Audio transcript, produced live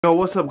Yo,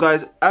 what's up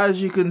guys?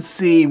 As you can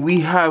see, we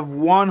have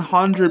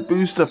 100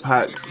 booster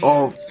packs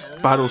of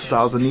Battle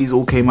Styles, and these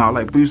all came out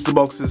like booster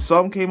boxes.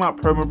 Some came out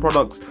promo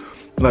products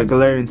like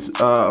Galarian's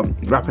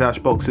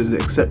Rapidash boxes,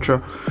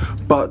 etc.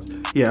 But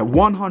yeah,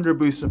 100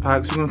 booster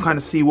packs. We're gonna kind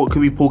of see what can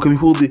we pull. Can we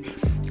pull the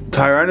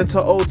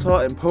Tyranitar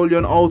Ultra,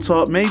 Empoleon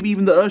Ultra, maybe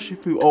even the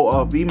Urshifu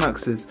Ultra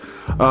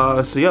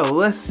VMAXs? So yeah,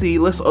 let's see,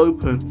 let's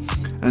open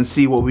and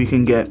see what we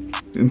can get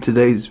in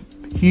today's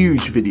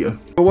huge video.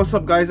 What's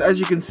up guys? As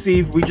you can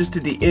see, we just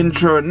did the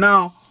intro and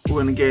now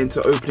we're gonna get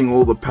into opening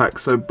all the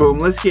packs. So boom,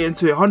 let's get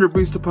into it. 100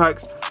 booster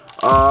packs.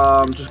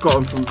 Just got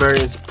them from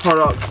various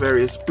products,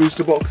 various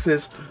booster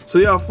boxes. So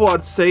yeah, I thought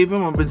I'd save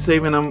them. I've been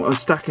saving them and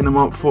stacking them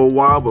up for a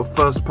while, but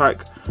first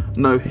pack,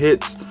 no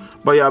hits.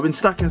 But yeah, I've been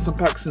stacking some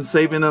packs and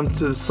saving them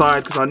to the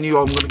side because I knew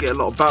I'm gonna get a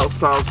lot of Battle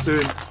Styles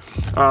soon.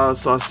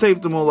 So I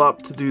saved them all up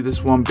to do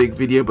this one big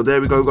video. But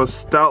there we go, we got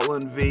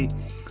Stoutland V.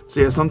 So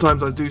yeah,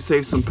 sometimes I do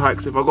save some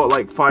packs. If I got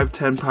like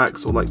 5-10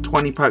 packs or like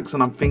 20 packs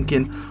and I'm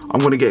thinking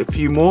I'm gonna get a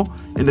few more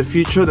in the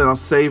future, then I'll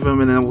save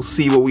them and then we'll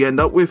see what we end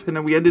up with. And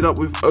then we ended up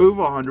with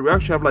over 100. We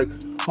actually have like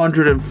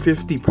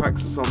 150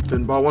 packs or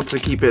something, but I want to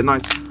keep it a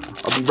nice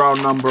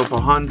round number of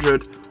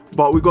 100.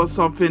 But we got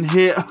something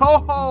here.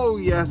 Oh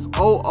yes,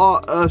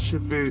 OR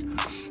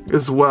Urshifu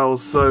as well.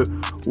 So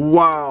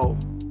wow,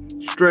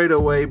 straight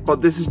away.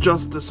 But this is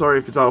just the, sorry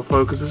if it's out of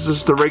focus, this is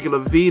just the regular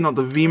V, not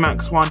the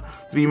VMAX one.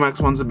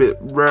 VMAX one's a bit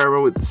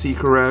rarer with the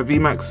secret rare.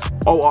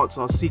 VMAX O-Arts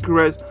are secret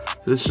rares, so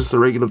this is just a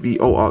regular V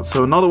O-Art.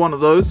 So another one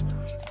of those,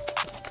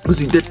 because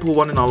we did pull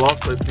one in our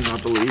last opening, I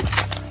believe.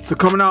 So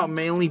coming out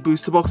mainly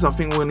booster box, I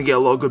think we're going to get a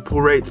lot of good pull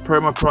rates.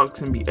 Promo products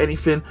can be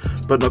anything,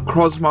 but the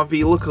Necrozma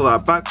V, look at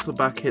that,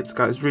 back-to-back hits,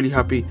 guys. Really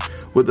happy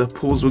with the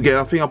pulls we're getting.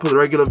 I think I'll put the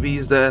regular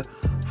Vs there,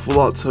 full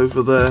arts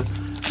over there,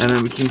 and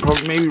then we can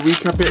probably maybe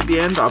recap it at the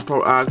end.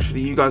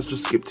 Actually, you guys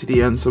just skip to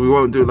the end, so we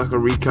won't do like a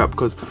recap,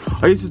 because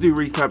I used to do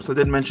recaps. I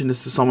did mention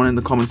this to someone in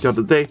the comments the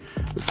other day.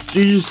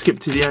 You just skip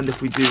to the end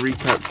if we do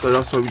recaps, so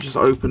that's why we just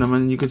open them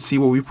and you can see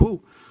what we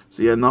pull.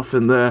 So yeah,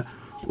 nothing there.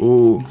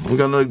 Oh, we're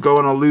gonna go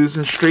on a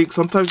losing streak.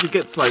 Sometimes it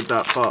gets like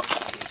that,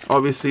 but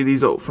obviously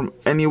these are from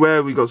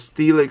anywhere. We got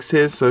Steelix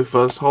here, so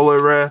first holo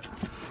rare.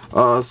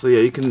 So yeah,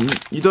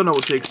 you don't know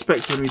what to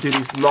expect when we do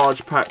these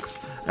large packs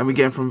and we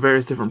get them from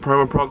various different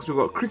promo products. We've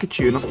got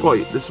Krikachu, and I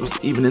forgot this was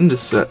even in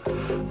this set.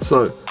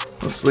 So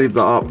let's leave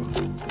that up.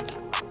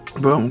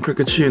 Boom,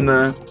 Krikachu in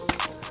there.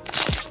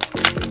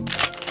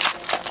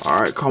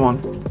 Alright, come on.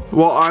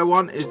 What I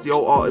want is the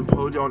old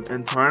Empoleon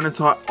and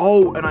Tyranitar.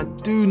 Oh, and I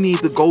do need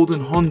the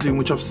Golden Houndoom,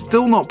 which I've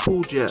still not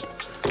pulled yet.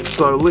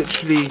 So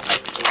literally,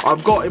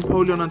 I've got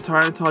Empoleon and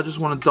Tyranitar. I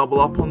just want to double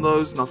up on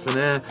those. Nothing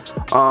there.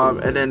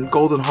 And then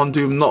Golden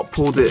Houndoom, not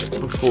pulled it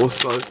before.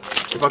 So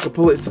if I could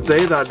pull it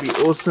today, that'd be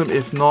awesome.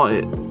 If not,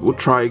 we'll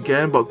try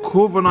again. But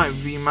Corviknight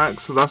VMAX,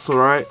 so that's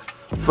alright.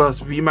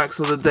 First VMAX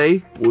of the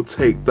day, we'll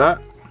take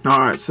that.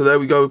 Alright, so there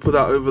we go. We put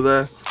that over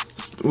there.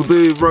 We'll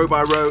do row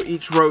by row.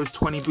 Each row is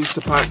 20 booster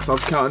packs. I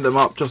was counting them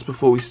up just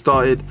before we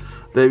started.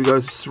 There we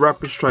go.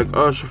 Rapid Strike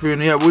Urshifu.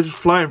 And yeah, we're just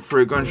flying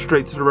through it, going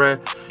straight to the rare.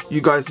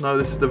 You guys know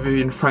this is the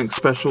Vivian Frank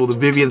special, the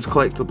Vivian's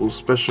Collectibles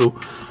special.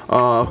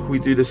 We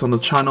do this on the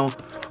channel,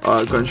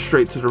 going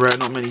straight to the rare.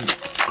 Not many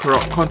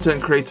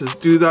content creators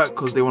do that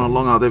because they want to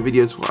long out their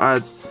videos for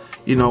ads.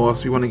 You know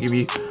us, we want to give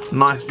you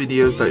nice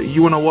videos that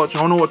you want to watch.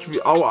 I want to watch.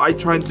 I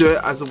try and do it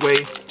as a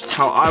way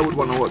how I would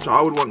want to watch.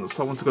 I would want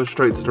someone to go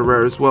straight to the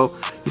rare as well.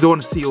 You don't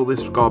want to see all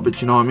this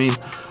garbage, you know what I mean?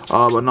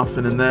 But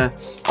nothing in there.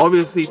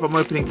 Obviously, if I'm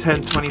opening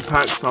 10-20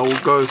 packs, I will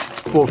go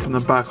forth from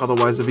the back.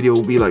 Otherwise, the video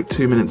will be like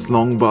 2 minutes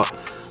long. But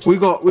we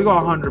got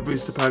 100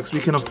 booster packs. We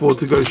can afford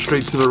to go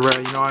straight to the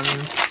rare. You know what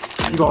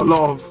I mean? You got a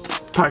lot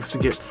of packs to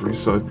get through.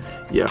 So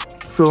yeah,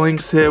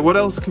 fillings here. What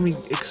else can we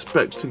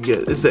expect to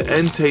get? Is the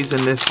Entei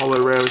in this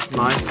holo rare is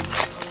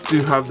nice.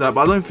 Do have that,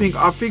 but I think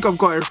I've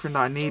got everything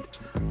that I need.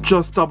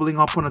 Just doubling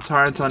up on a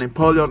Tyranitar and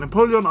Empoleon.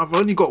 Empoleon, I've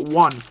only got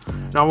one.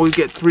 Now we'll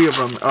get 3 of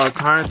them.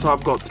 Tyranitar,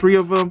 I've got 3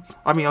 of them.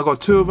 I mean, I got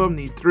 2 of them.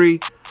 Need 3.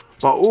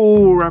 But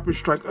oh, Rapid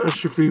Strike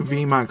Urshifu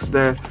VMAX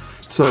there.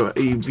 So a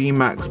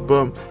VMAX,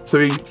 boom. So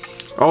we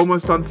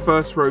almost done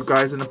first row,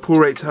 guys, and the pull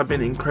rates have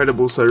been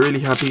incredible. So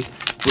really happy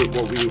with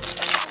what we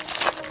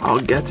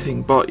are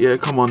getting. But yeah,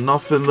 come on,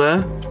 nothing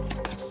there.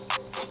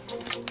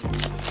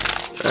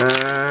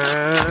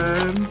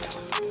 And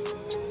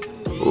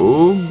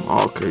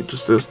oh, okay,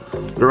 just a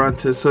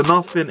Lurantis, so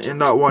nothing in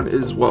that one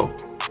as well.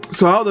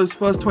 So out of those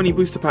first 20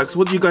 booster packs,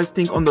 what do you guys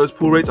think on those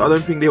pull rates? I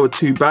don't think they were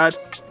too bad,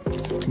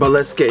 but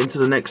let's get into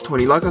the next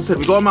 20. Like I said,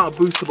 we got them out of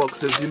booster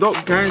boxes. You're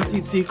not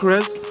guaranteed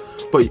secrets,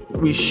 but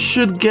we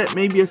should get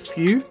maybe a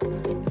few.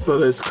 So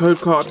there's code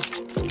card.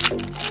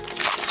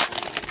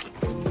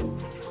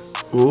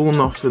 Oh,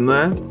 nothing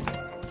there.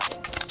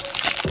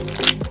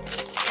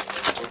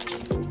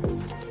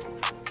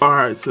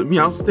 Alright, so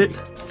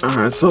Meowstic.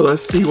 Alright, so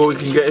let's see what we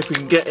can get. If we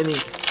can get any.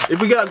 If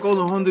we get a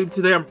Golden Houndoom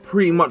today, I'm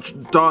pretty much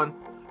done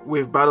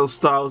with Battle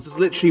Styles. It's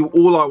literally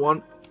all I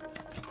want.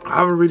 I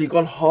haven't really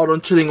gone hard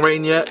on Chilling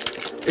Reign yet.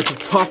 It's a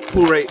tough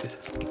pull rate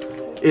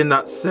in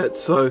that set,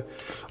 so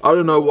I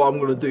don't know what I'm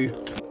gonna do.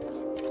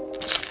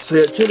 So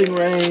yeah, Chilling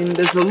Reign.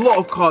 There's a lot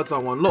of cards I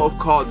want, a lot of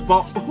cards.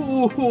 But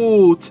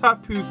ooh,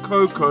 Tapu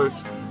Koko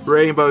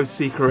Rainbow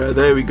Secret Rare.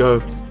 There we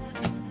go.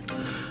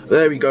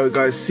 There we go,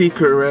 guys.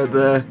 Secret Rare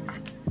there.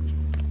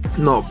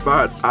 Not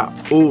bad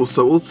at all.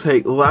 So we'll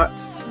take that.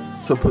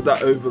 So put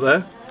that over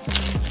there.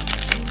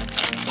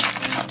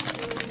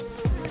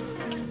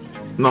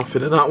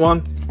 Nothing in that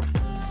one.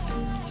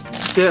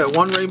 Yeah,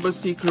 one Rainbow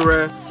Secret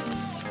Rare.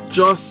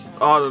 Just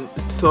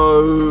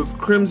so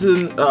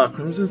Crimson.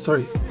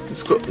 Sorry.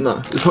 It's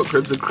not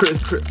Crimson. What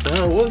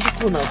is it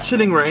called now?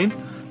 Chilling Reign.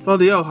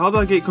 Bloody hell, how did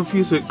I get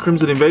confused with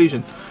Crimson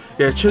Invasion?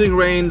 Yeah, Chilling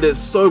Reign, there's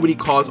so many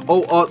cards.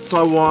 Alt Arts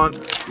I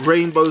want,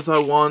 Rainbows I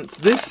want.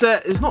 This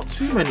set is not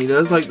too many.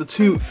 There's like the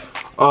two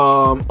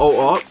Alt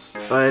Arts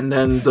and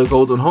then the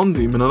Golden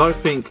Hondoom, and I don't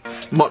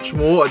think much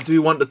more. I do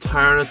want the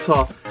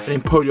Tyranitar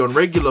and Empoleon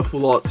regular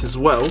full arts as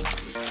well,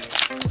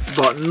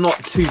 but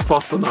not too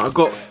fast on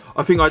that.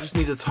 I think I just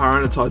need the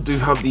Tyranitar. I do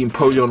have the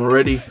Empoleon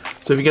already,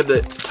 so if you get the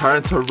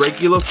Tyranitar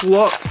regular full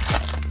art,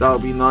 that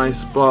would be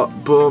nice. But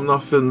boom,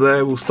 nothing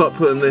there. We'll start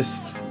putting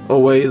this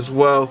away as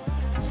well.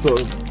 So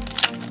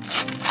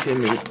give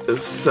me a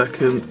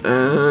second,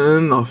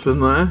 and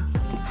nothing there.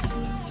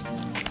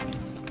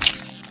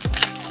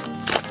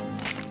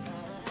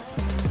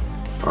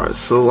 Alright,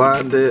 so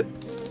land it.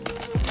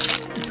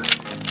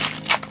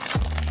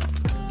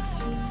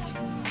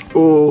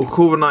 Oh,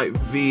 Corviknight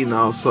V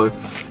now. So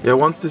yeah,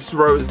 once this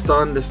row is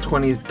done, this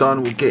 20 is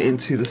done, we'll get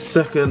into the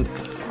second.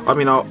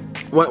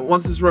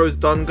 Once this row is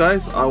done,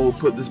 guys, I will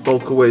put this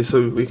bulk away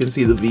so we can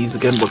see the V's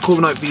again. But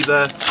Corviknight V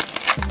there.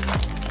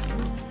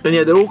 And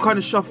yeah, they're all kind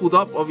of shuffled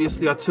up.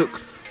 Obviously, I took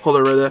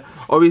Holo Rare there.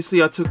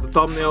 Obviously, I took the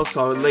thumbnail,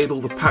 so I laid all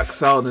the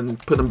packs out and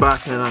put them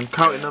back, and I'm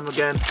counting them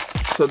again.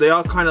 So they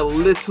are kind of a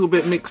little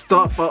bit mixed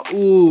up. But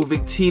ooh,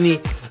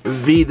 Victini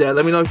V there.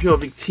 Let me know if you're a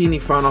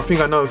Victini fan. I think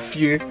I know a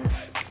few.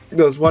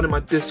 There's one in my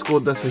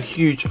Discord that's a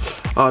huge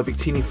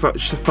Victini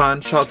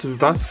fan. Shout out to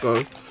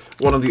Vasco,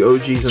 one of the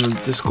OGs in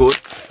the Discord.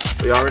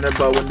 But yeah, I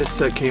remember when this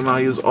set came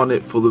out, he was on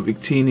it for the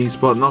Victinis,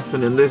 but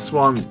nothing in this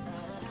one.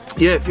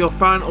 Yeah, if you're a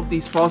fan of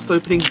these fast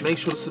openings, make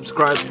sure to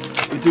subscribe.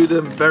 We do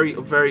them very,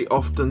 very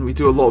often. We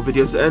do a lot of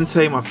videos.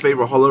 Entei, my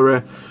favorite holo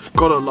rare.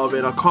 Gotta love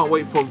it. I can't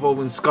wait for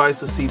Evolving Skies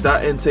to see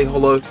that Entei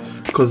holo,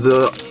 because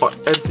the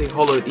Entei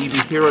holo in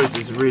EV Heroes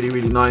is really,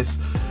 really nice.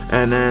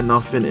 And then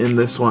nothing in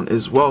this one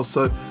as well.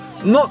 So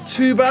not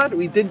too bad.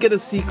 We did get a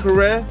secret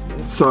rare.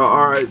 So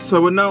alright,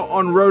 so we're now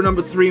on row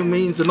number 3,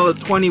 means another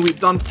 20. We've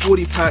done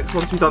 40 packs.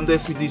 Once we've done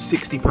this, we do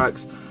 60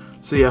 packs.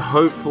 So yeah,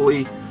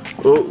 hopefully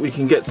we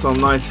can get some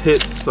nice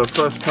hits. So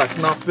first pack,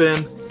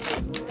 nothing.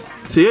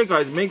 So yeah,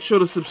 guys, make sure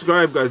to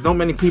subscribe, guys. Not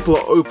many people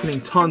are opening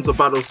tons of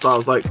battle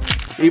styles. Like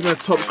even the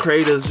top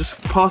creators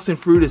just passing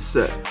through this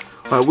set.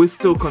 We're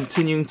still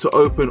continuing to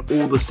open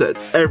all the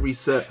sets, every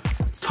set.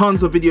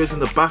 Tons of videos in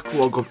the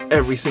backlog of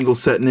every single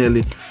set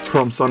nearly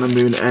from Sun and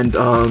Moon and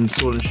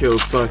Sword and Shield.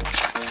 So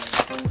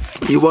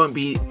you won't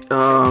be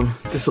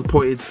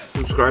disappointed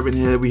subscribing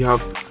here. We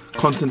have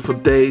content for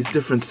days,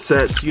 different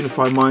sets,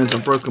 Unified Minds,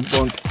 Unbroken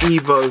Bonds,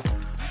 Evo,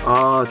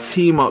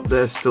 Team Up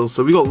there still.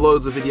 So we got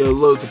loads of video,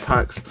 loads of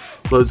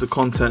packs, loads of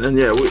content, and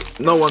yeah,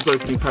 no one's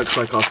opening packs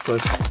like us. So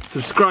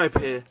subscribe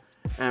here,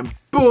 and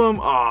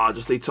boom! I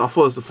thought it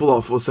was the full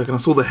art for a second. I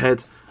saw the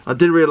head. I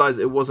did realize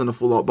it wasn't a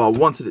full art, but I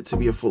wanted it to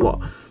be a full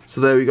art.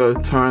 So there we go,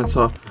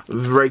 Tyranitar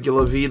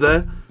regular V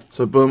there.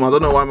 So boom, I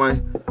don't know why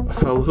my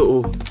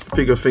little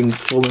figure thing's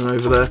falling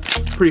over there.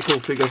 Pretty cool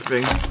figure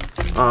thing.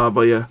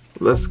 But yeah,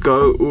 let's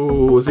go.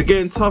 Ooh, is it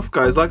getting tough,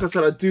 guys? Like I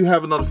said, I do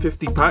have another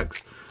 50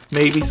 packs.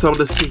 Maybe some of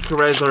the secret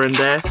rares are in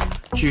there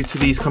due to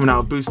these coming out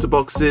of booster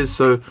boxes.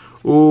 So,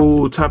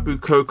 ooh, Tapu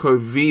Koko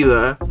V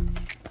there.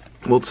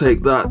 We'll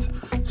take that.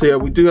 So yeah,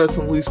 we do have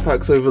some loose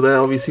packs over there.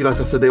 Obviously, like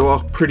I said, they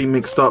are pretty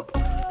mixed up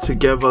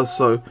together,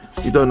 so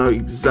you don't know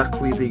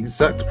exactly the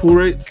exact pull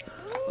rates.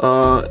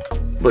 But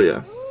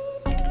yeah.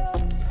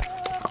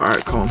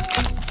 Alright, come on.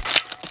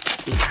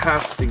 We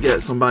have to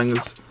get some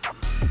bangers.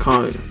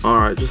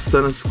 Alright, just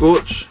send a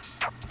Scorch.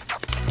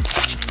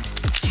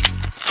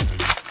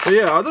 But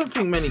yeah, I don't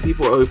think many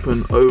people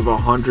open over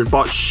 100,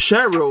 but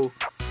Cheryl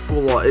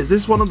full art. Is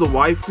this one of the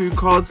waifu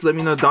cards? Let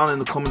me know down in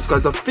the comments,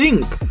 guys. I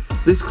think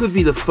this could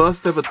be the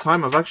first ever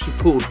time I've actually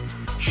pulled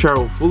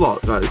Cheryl full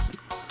art, guys.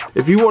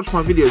 If you watch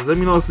my videos, let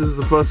me know if this is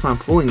the first time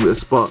pulling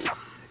this, but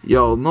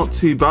yo, not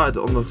too bad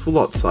on the full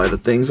art side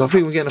of things. I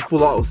think we're getting a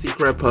full art or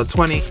secret rare per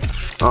 20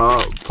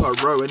 per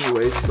row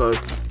anyway, so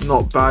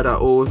not bad at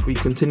all. If we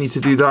continue to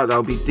do that,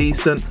 that'll be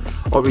decent.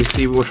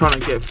 Obviously, we're trying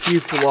to get a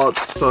few full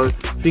arts, so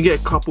if you get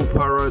a couple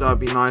per row, that'd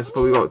be nice.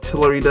 But we got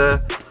Tillery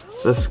there.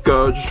 Let's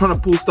go. Just trying to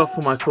pull stuff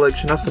for my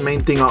collection. That's the main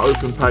thing I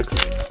open packs.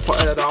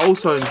 But I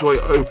also enjoy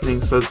opening,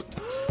 so it's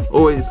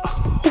always...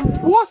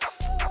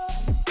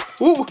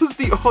 What was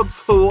the odds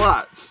for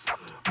that?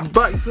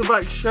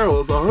 Back-to-back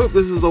Cheryls. I hope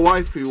this is the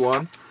waifu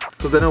one,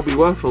 because then it'll be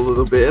worth a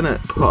little bit,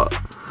 innit? But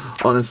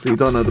honestly,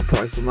 don't know the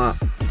price on that.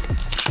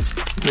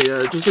 But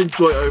yeah, just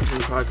enjoy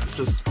opening packs. It's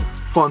just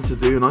fun to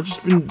do, and I've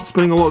just been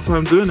spending a lot of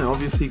time doing it.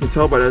 Obviously, you can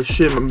tell by the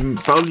sheer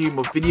volume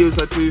of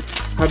videos I do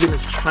having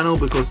this channel,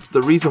 because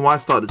the reason why I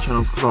started the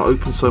channel is because I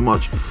open so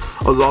much.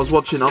 I was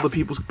watching other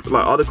people's,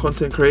 like other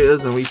content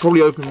creators, and we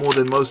probably open more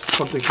than most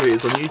content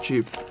creators on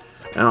YouTube.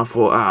 And I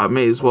thought I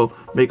may as well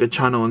make a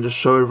channel and just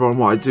show everyone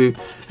what I do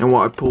and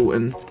what I pull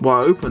and what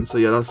I open. So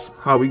yeah, that's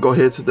how we got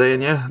here today.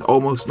 And yeah,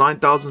 almost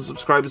 9,000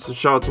 subscribers. So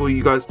shout out to all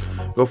you guys.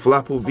 Got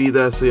Falafel V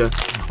there. So yeah,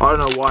 I don't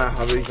know why I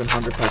have even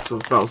 100 packs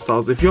of Battle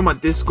Styles. If you're on my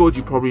Discord,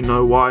 you probably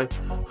know why.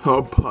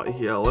 Oh, but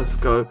yeah, let's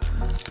go.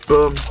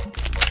 Boom.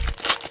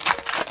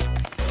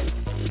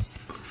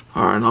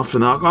 Alright, enough for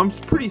now. I'm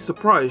pretty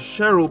surprised.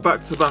 Cheryl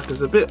back to back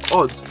is a bit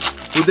odd.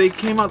 Well, they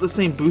came out the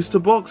same booster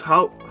box.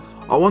 How?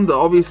 I wonder.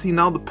 Obviously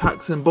now the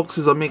packs and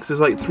boxes are mixed. There's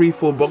like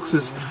 3-4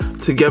 boxes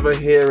together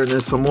here, and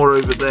there's some more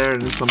over there,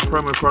 and there's some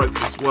promo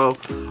products as well.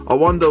 I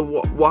wonder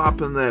what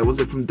happened there. Was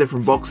it from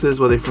different boxes?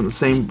 Were they from the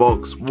same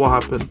box? What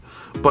happened?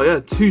 But yeah,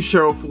 2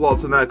 Cheryl full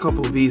arts and that, a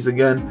couple of V's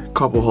again, a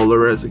couple holo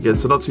rares again,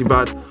 so not too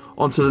bad.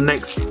 On to the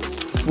next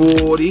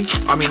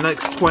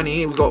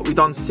 20. We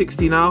done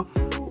 60 now.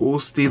 All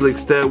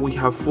Steelix there. We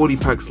have 40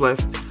 packs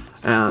left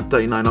and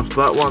 39 after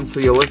that one. So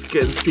yeah, let's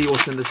get and see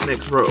what's in this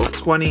next row of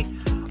 20.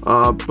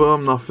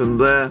 Boom, nothing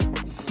there.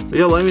 But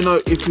yeah, let me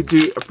know if you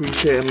do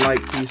appreciate and like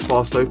these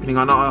fast opening.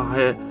 I know I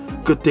hear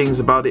good things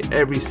about it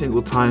every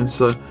single time,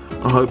 so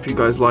I hope you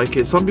guys like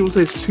it. Some people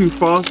say it's too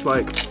fast.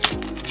 Like,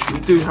 we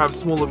do have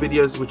smaller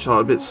videos which are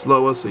a bit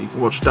slower, so you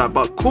can watch that.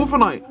 But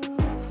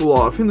Corviknight full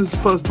art, I think this is the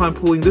first time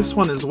pulling this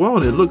one as well,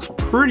 and it looks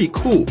pretty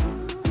cool.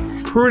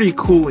 Pretty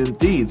cool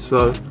indeed,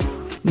 so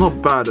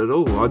not bad at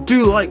all. I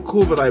do like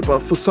Corviknight, but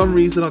for some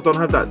reason I don't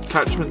have that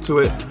attachment to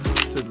it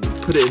to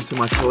put it into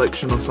my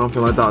collection or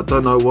something like that. I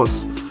don't know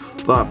what's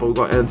that, but we've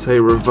got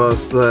Entei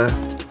reverse there.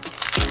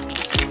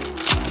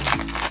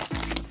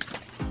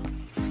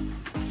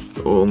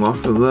 Oh,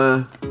 nothing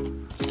there.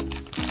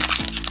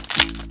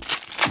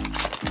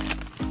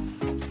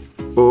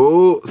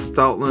 Oh,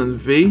 Stoutland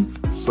V.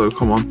 So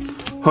come on.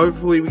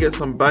 Hopefully we get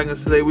some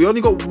bangers today. We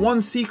only got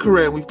 1 secret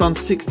rare and we've done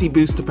 60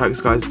 booster packs,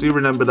 guys. Do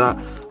remember that.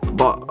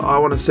 But I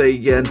want to say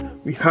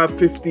again, we have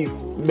 50,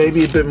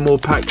 maybe a bit more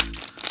packs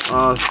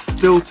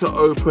still to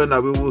open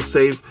that we will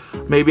save.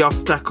 Maybe I'll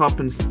stack up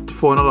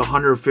for another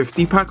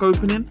 150 pack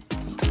opening,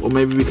 or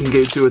maybe we can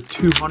do a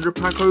 200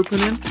 pack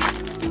opening.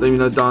 Let me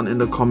know down in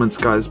the comments,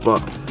 guys.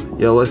 But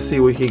yeah, let's see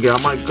what we can get.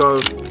 I might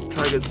go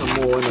try to get some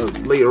more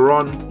later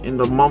on in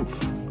the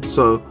month.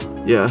 So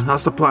yeah,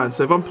 that's the plan.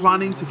 So if I'm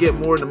planning to get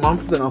more in the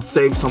month, then I'll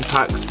save some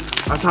packs.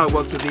 That's how I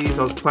worked with these.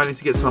 I was planning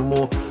to get some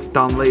more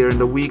down later in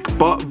the week,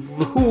 but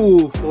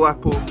ooh, full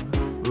apple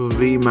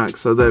VMAX.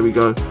 So there we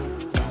go.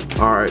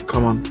 Alright,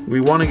 come on. We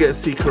want to get a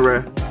secret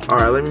rare.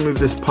 Alright, let me move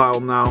this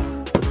pile now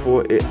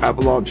before it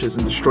avalanches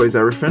and destroys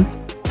everything.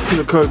 Put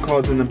the code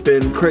cards in the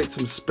bin, create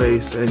some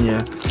space, and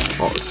yeah.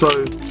 Oh, so,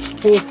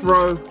 4th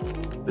row.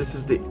 This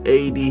is the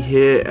AD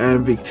here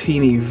and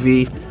Victini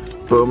V.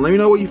 Boom. Let me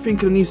know what you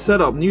think of the new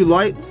setup. New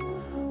lights,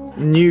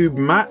 new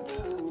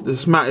mat.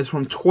 This mat is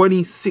from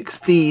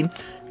 2016,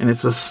 and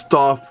it's a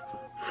staff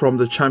from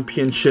the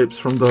championships,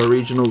 from the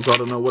regionals. I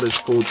don't know what it's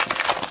called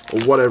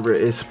or whatever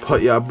it is,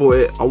 but yeah, I bought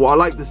it. I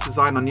like this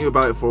design. I knew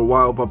about it for a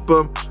while, but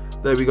boom,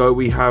 there we go.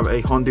 We have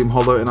a Hondoom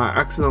holo, and I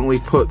accidentally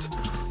put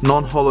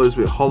non-holos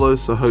with holos,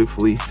 so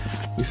hopefully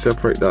we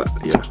separate that.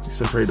 Yeah, we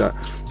separate that.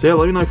 So yeah,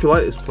 let me know if you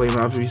like this playmat.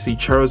 Obviously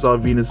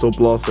Charizard, Venusaur,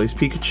 Blastoise,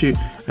 Pikachu,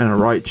 and a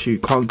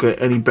Raichu. Can't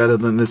get any better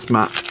than this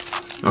mat.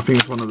 I think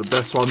it's one of the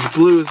best ones.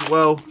 Blue as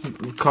well.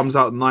 It comes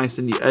out nice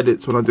in the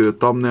edits when I do a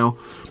thumbnail.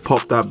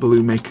 Pop that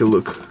blue, make it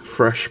look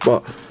fresh.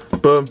 But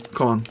boom,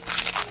 come on.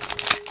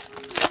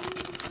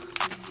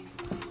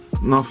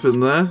 Nothing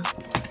there.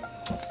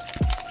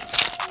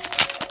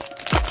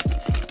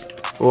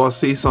 Oh, I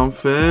see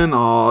something.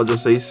 Oh,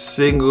 just a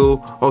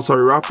single. Oh,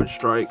 sorry, Rapid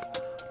Strike.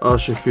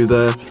 Urshifu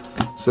there.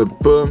 So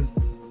boom.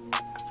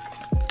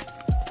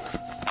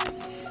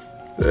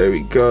 There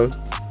we go.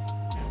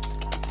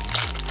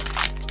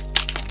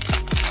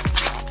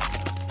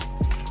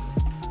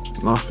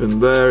 Nothing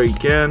there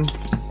again.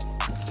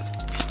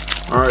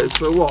 Alright,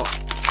 so what?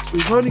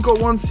 We've only got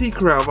 1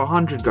 secret out of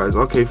 100, guys.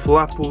 Okay,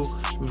 Falafel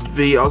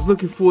V. I was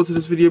looking forward to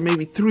this video,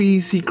 maybe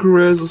 3 secret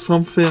rares or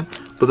something.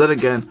 But then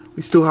again,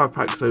 we still have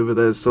packs over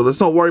there. So let's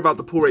not worry about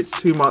the pull rates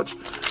too much.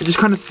 And just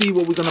kind of see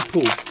what we're going to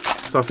pull.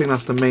 So I think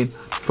that's the main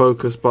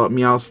focus. But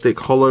Meowstic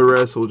holo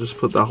rare, so we'll just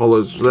put the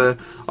holos there.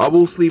 I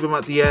will sleeve them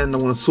at the end.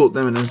 I'm going to sort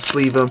them and then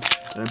sleeve them.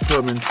 And then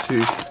put them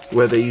into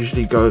where they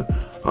usually go.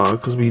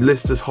 Because we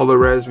list as holo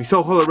rares. We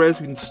sell holo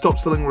rares. We can stop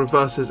selling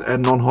reverses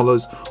and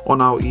non-holos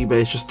on our eBay.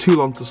 It's just too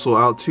long to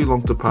sort out, too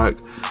long to pack.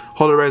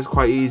 Holo rares are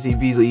quite easy,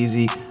 V's are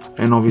easy,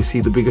 and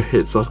obviously the bigger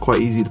hits are quite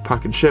easy to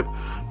pack and ship.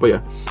 But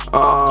yeah,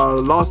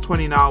 last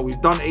 20 now.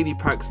 We've done 80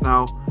 packs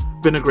now.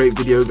 Been a great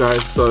video,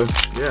 guys. So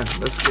yeah,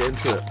 let's get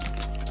into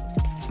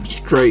it.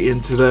 Straight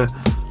into there.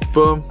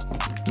 Boom.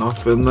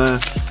 Nothing there.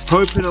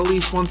 Hoping at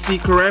least 1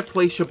 secret rare.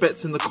 Place your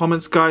bets in the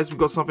comments, guys. We've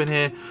got something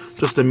here.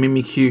 Just a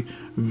Mimikyu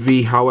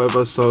V,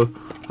 however. So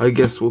I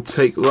guess we'll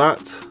take that.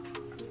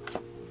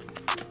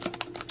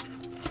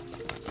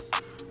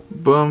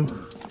 boom.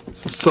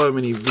 So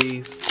many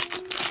V's.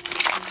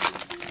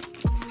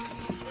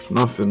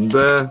 Nothing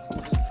there.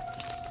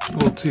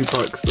 All 2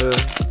 packs there.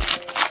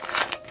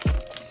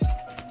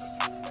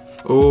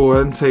 Oh,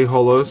 Entei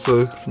Holo,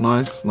 so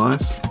nice,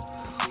 nice.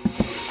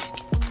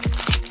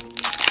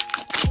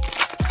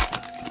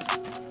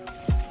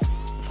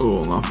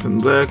 Oh, nothing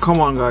there. Come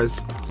on,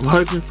 guys. I'm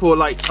hoping for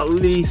like at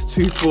least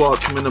 2 full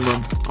arts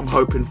minimum. I'm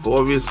hoping for,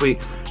 obviously,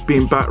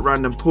 being back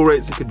random pull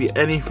rates. It could be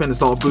anything.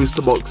 It's not a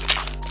booster box,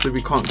 so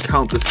we can't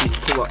count the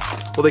pull up.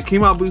 Well, they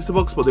came out booster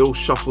box, but they all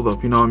shuffled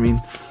up. You know what I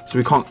mean? So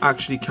we can't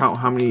actually count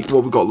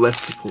what we got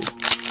left to pull.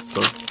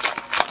 So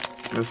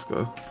let's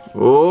go.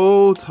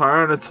 Oh,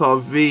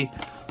 Tyranitar V.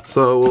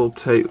 So we'll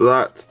take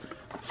that.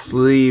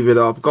 Sleeve it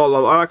up.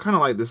 I kind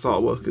of like this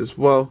artwork as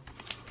well.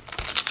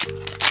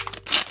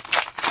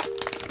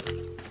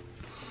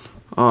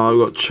 We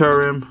got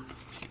Cherim.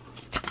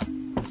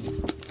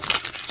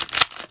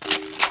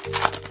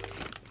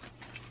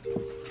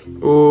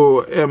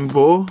 Oh,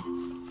 Embo.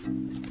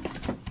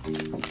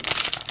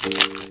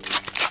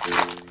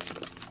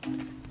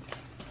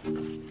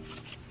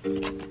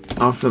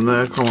 Nothing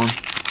there, come on.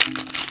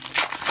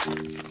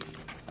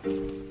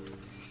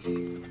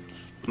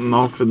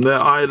 Nothing there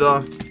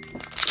either.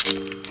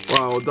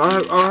 Wow,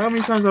 how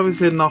many times have I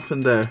said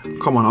nothing there?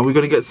 Come on, are we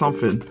gonna get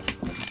something?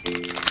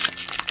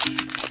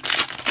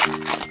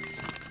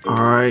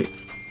 Alright.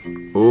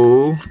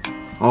 Oh,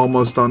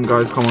 almost done,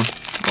 guys. Come on.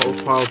 Oh,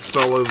 piles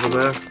fell over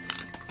there.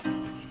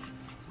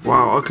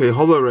 Wow, okay,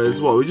 Holo-Res.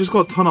 Well, we just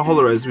got a ton of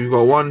Holo-Res. We've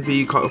got 1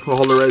 V for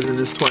Holo-Res in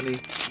this 20.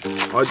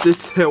 I did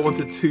say I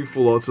wanted 2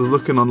 full arts. It's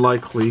looking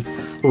unlikely.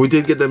 But we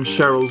did get them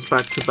Cheryls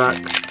back to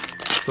back.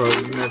 So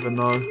you never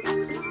know.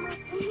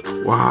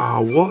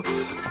 Wow, what?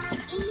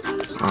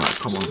 Alright,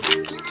 come on.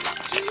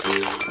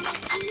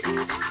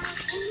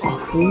 Oh,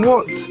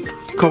 what?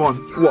 Come on.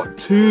 What?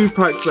 2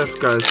 packs left,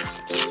 guys.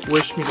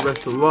 Wish me the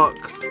best of luck.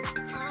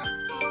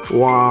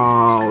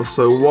 Wow,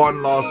 so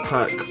 1 last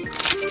pack.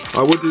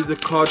 I would do the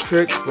card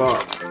trick,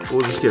 but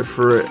we'll just get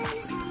through it.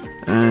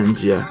 And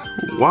yeah,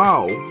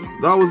 wow,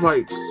 that was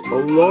like a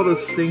lot of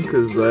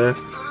stinkers there.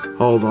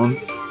 Hold on.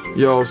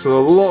 Yo, so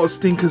a lot of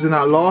stinkers in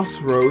that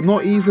last row.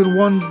 Not even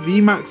 1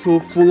 VMAX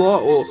or full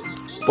art,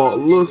 but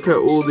look at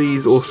all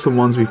these awesome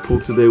ones we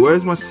pulled today.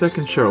 Where's my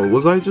second Cheryl?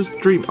 Was I just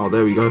dreaming? Oh,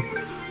 there we go.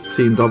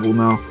 Seeing double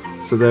now.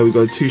 So there we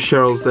go, 2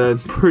 Cheryls there.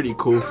 Pretty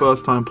cool.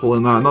 First time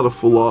pulling that. Another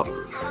full art.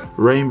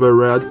 Rainbow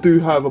Rare. I do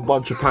have a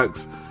bunch of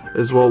packs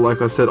as well,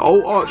 like I said.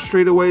 Old art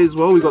straight away as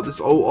well. We got this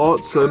old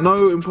art. So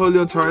no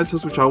Empoleon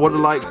Tyranitar, which I would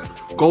have liked.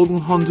 Golden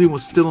Houndoom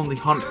was still on the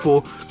hunt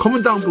for.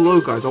 Comment down below,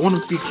 guys. I want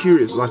to be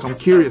curious. Like, I'm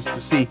curious to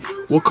see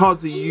what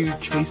cards are you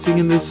chasing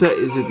in this set.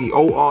 Is it the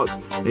old arts?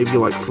 Maybe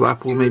like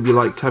Flapple, maybe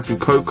like Tapu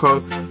Koko.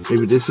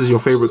 Maybe this is your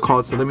favorite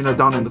card. So let me know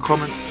down in the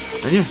comments.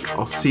 And yeah,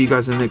 I'll see you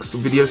guys in the next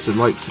video. So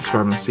like,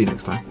 subscribe, and see you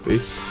next time.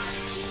 Peace.